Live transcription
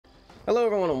Hello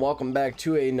everyone and welcome back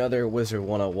to another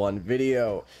Wizard101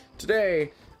 video.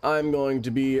 Today I'm going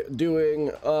to be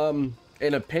doing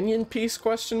an opinion piece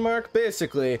question mark.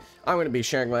 Basically, I'm going to be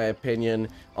sharing my opinion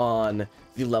on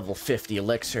the level 50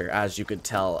 Elixir, as you could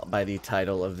tell by the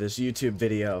title of this YouTube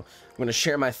video. I'm going to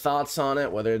share my thoughts on it,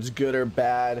 whether it's good or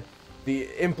bad, the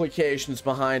implications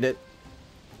behind it,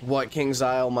 what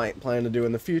KingsIsle might plan to do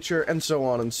in the future, and so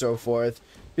on and so forth,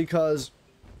 because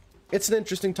it's an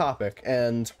interesting topic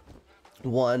and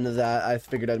one that I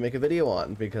figured I'd make a video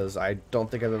on, because I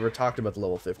don't think I've ever talked about the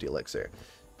level 50 Elixir.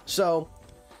 So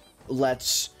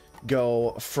let's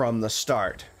go from the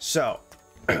start. So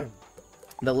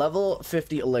the level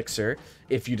 50 Elixir,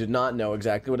 if you did not know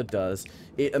exactly what it does,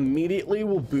 it immediately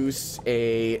will boost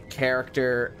a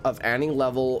character of any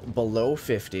level below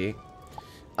 50.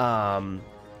 And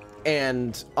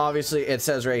obviously it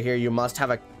says right here you must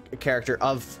have a character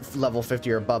of level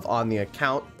 50 or above on the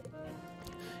account.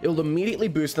 It will immediately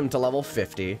boost them to level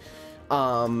 50.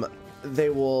 They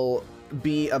will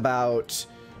be about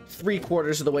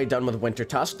 3/4 of the way done with Winter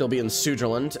Tusk. They'll be in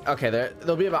Sudgerland. Okay,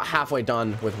 they'll be about halfway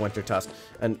done with Winter Tusk.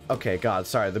 And okay, God,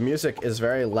 sorry, the music is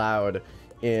very loud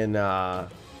in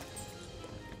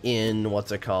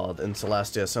what's it called, in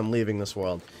Celestia, so I'm leaving this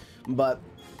world. But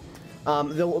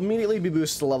they'll immediately be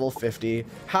boosted to level 50,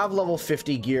 have level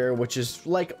 50 gear, which is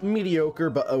like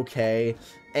mediocre but okay,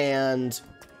 and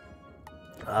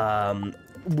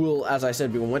will, as I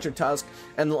said, be in Winter Tusk,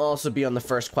 and they'll also be on the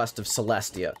first quest of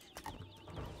Celestia.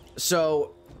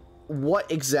 So what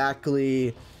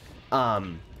exactly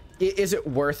is it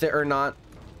worth it or not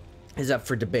is up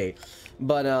for debate.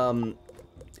 But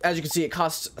as you can see, it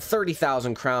costs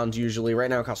 30,000 crowns usually. Right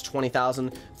now it costs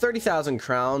 20,000. 30,000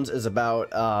 crowns is about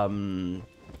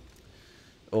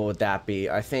what would that be?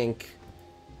 I think,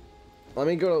 let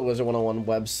me go to the Wizard101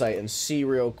 website and see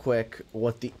real quick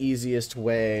what the easiest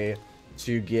way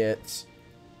to get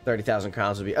 30,000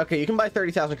 crowns would be. Okay, you can buy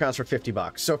 30,000 crowns for 50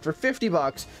 bucks. So for 50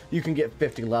 bucks, you can get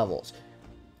 50 levels.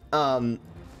 An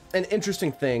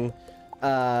interesting thing,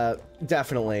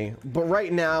 definitely. But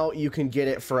right now, you can get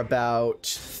it for about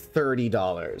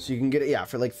 $30. You can get it, yeah,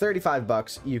 for like 35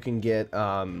 bucks, you can get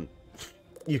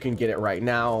it right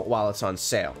now while it's on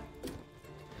sale.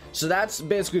 So that's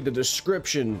basically the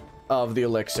description of the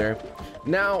Elixir.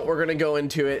 Now we're gonna go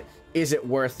into it. Is it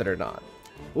worth it or not?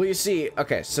 Well, you see,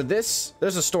 okay, so there's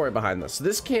a story behind this.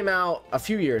 This came out a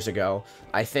few years ago.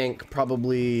 I think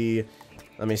probably,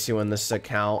 let me see when this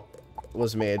account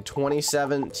was made.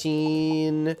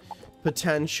 2017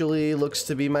 potentially looks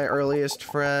to be my earliest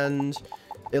friend.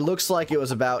 It looks like it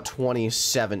was about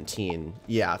 2017.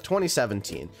 Yeah,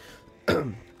 2017.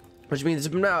 Which means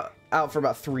it's been out for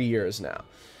about 3 years now.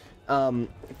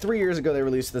 3 years ago they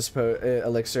released this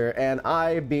Elixir, and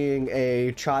I, being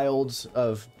a child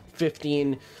of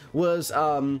 15, was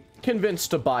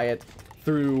convinced to buy it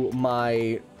through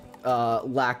my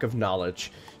lack of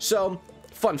knowledge. So,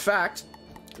 fun fact,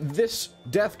 this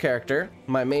Death character,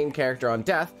 my main character on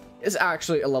Death, is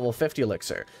actually a level 50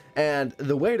 Elixir. And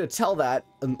the way to tell that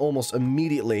almost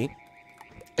immediately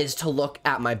is to look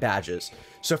at my badges.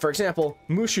 So for example,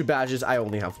 Mushu badges, I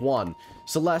only have 1.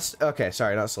 Celeste, okay,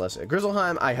 sorry, not Celeste.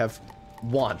 Grizzleheim, I have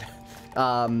 1.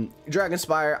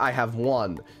 Dragonspire, I have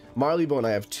 1. Marleybone,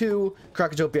 I have 2.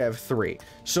 Krokotopia, I have 3.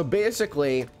 So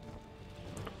basically,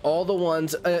 all the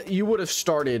ones, you would have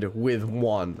started with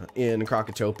 1 in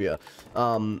Krokotopia.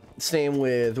 Same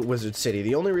with Wizard City.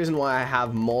 The only reason why I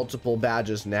have multiple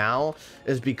badges now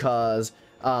is because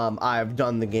I've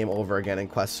done the game over again and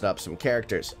quested up some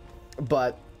characters.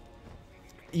 But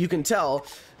you can tell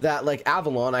that, like,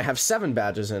 Avalon, I have 7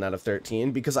 badges in out of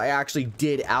 13 because I actually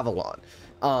did Avalon.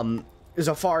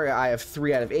 Zafaria, I have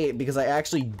 3 out of 8 because I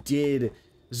actually did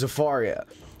Zafaria.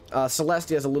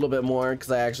 Celestia has a little bit more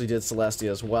because I actually did Celestia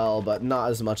as well, but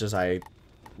not as much as I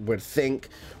would think.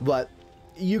 But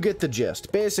you get the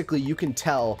gist. Basically, you can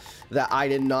tell that I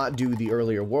did not do the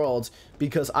earlier worlds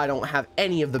because I don't have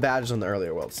any of the badges on the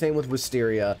earlier worlds. Same with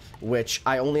Wisteria, which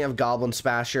I only have Goblin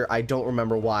Smasher. I don't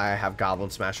remember why I have Goblin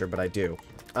Smasher, but I do.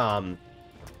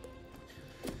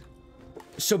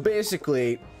 So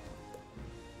basically,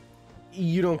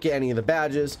 you don't get any of the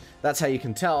badges. That's how you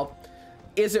can tell.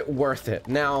 Is it worth it?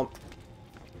 Now,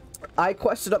 I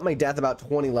quested up my Death about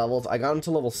 20 levels. I got him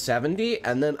to level 70,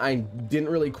 and then I didn't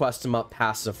really quest him up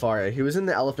past Zafaria. He was in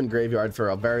the Elephant Graveyard for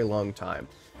a very long time.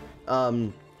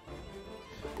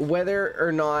 Whether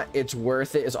or not it's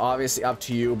worth it is obviously up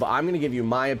to you, but I'm going to give you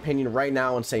my opinion right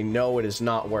now and say no, it is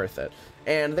not worth it.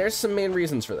 And there's some main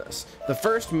reasons for this. The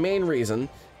first main reason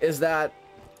is that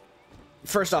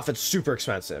first off, it's super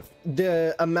expensive.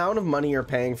 The amount of money you're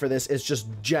paying for this is just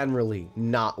generally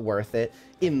not worth it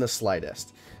in the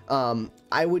slightest.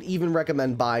 I would even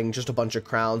recommend buying just a bunch of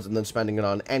crowns and then spending it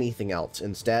on anything else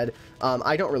instead.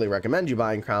 I don't really recommend you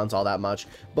buying crowns all that much,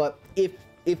 but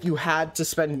if you had to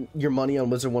spend your money on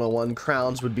Wizard101,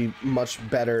 crowns would be much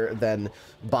better than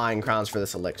buying crowns for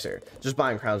this elixir. Just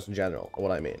buying crowns in general,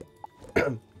 what I mean.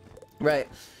 Right,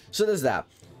 so there's that.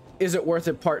 Is it worth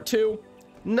it part 2?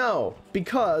 No,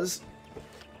 because,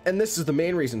 and this is the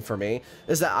main reason for me,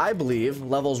 is that I believe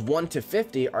levels 1 to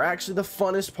 50 are actually the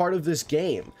funnest part of this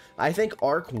game. I think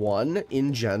Arc 1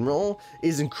 in general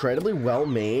is incredibly well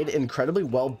made, incredibly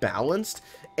well balanced,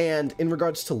 and in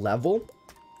regards to level,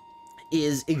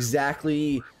 is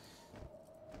exactly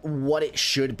what it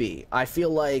should be. I feel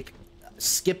like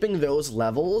skipping those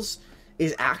levels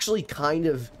is actually kind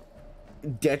of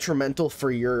detrimental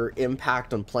for your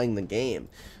impact on playing the game,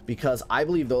 because I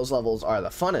believe those levels are the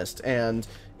funnest. And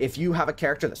if you have a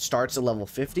character that starts at level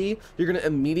 50, you're going to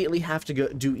immediately have to go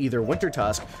do either Winter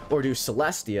Tusk or do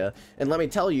Celestia, and let me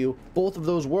tell you, both of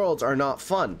those worlds are not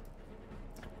fun.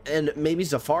 And maybe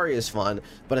Safari is fun,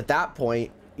 but at that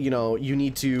point, you know, you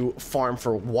need to farm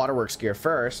for Waterworks gear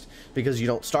first, because you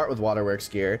don't start with Waterworks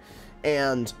gear,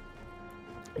 and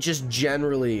just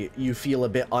generally you feel a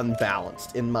bit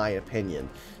unbalanced, in my opinion.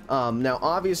 Now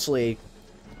obviously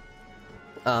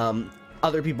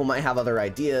other people might have other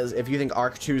ideas. If you think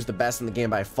Arc 2 is the best in the game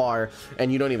by far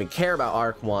and you don't even care about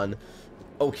Arc 1,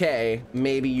 okay,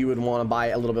 maybe you would want to buy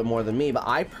it a little bit more than me, but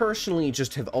I personally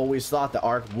just have always thought that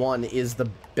Arc 1 is the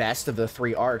best of the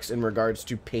 3 arcs in regards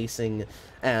to pacing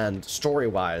and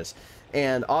story-wise.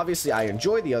 And obviously I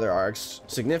enjoy the other arcs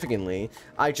significantly.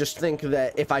 I just think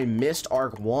that if I missed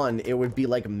Arc 1, it would be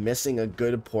like missing a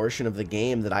good portion of the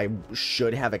game that I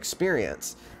should have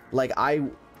experienced. Like, I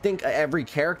think every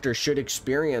character should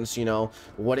experience, you know,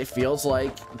 what it feels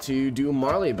like to do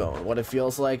Marleybone, what it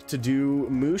feels like to do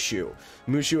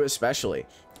Mushu especially.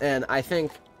 And I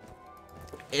think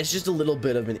it's just a little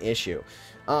bit of an issue.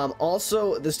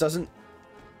 Also, this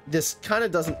kind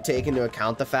of doesn't take into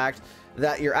account the fact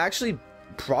that you're actually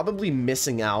probably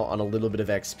missing out on a little bit of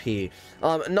XP.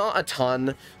 Not a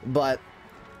ton, but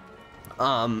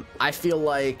I feel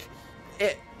like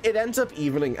it ends up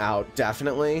evening out,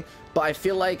 definitely. But I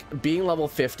feel like being level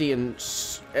 50 and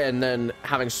then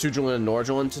having Sujulin and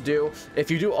Nordulin to do,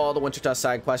 if you do all the Winter Tusk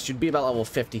side quests, you'd be about level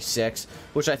 56,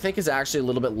 which I think is actually a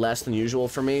little bit less than usual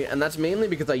for me. And that's mainly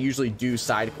because I usually do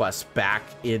side quests back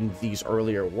in these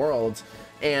earlier worlds.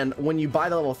 And when you buy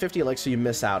the level 50 elixir, you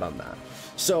miss out on that.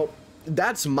 So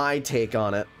that's my take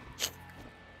on it.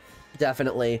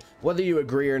 Definitely. Whether you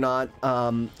agree or not,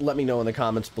 let me know in the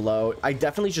comments below. I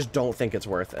definitely just don't think it's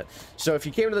worth it. So if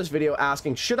you came to this video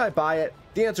asking, should I buy it?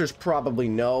 The answer is probably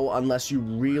no, unless you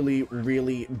really,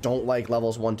 really don't like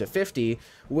levels 1 to 50,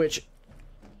 which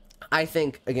I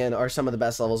think, again, are some of the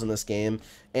best levels in this game.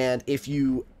 And if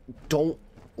you don't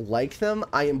like them,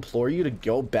 I implore you to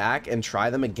go back and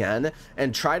try them again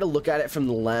and try to look at it from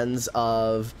the lens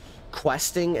of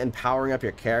questing and powering up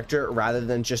your character rather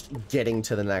than just getting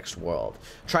to the next world.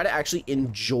 Try to actually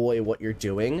enjoy what you're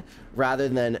doing rather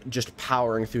than just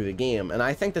powering through the game, and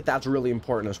I think that that's really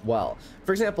important as well.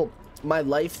 For example, my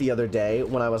life the other day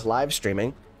when I was live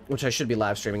streaming, which I should be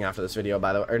live streaming after this video,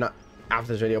 by the way, or not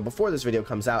after this video, before this video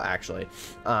comes out actually.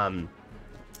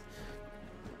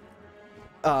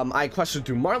 I quested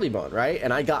through Marleybone, right?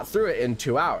 And I got through it in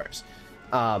 2 hours.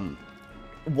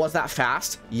 Was that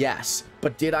fast? Yes.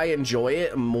 But did I enjoy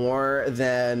it more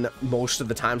than most of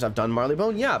the times I've done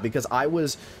Marleybone? Yeah, because I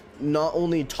was not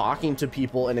only talking to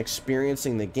people and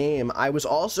experiencing the game, I was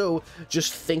also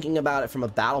just thinking about it from a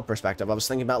battle perspective. I was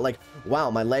thinking about, like, wow,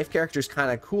 my life character is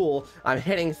kind of cool. I'm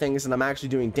hitting things and I'm actually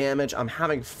doing damage. I'm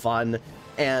having fun.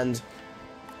 And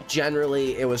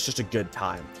generally, it was just a good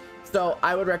time. So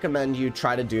I would recommend you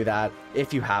try to do that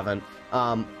if you haven't.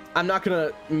 I'm not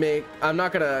gonna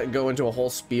go into a whole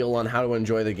spiel on how to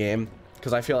enjoy the game,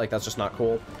 because I feel like that's just not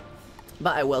cool.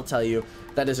 But I will tell you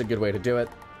that is a good way to do it.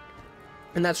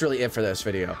 And that's really it for this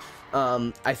video.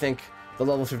 I think the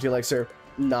level 50 elixir,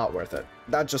 not worth it.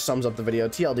 That just sums up the video.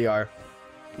 TLDR,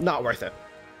 not worth it.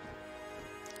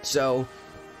 So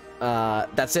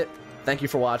that's it. Thank you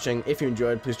for watching. If you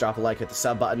enjoyed, please drop a like, hit the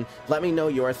sub button. Let me know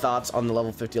your thoughts on the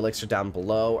level 50 elixir down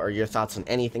below, or your thoughts on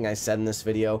anything I said in this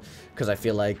video, because I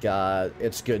feel like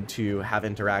it's good to have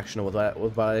interaction with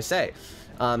what I say.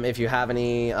 If you have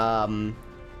anything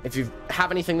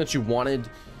that you wanted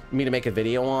me to make a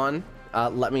video on,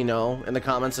 let me know in the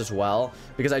comments as well,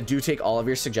 because I do take all of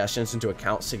your suggestions into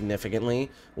account significantly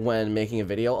when making a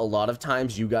video. A lot of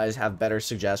times you guys have better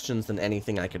suggestions than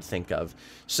anything I could think of.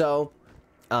 So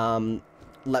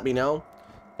let me know,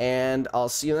 and I'll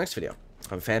see you in the next video.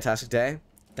 Have a fantastic day.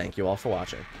 Thank you all for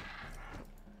watching.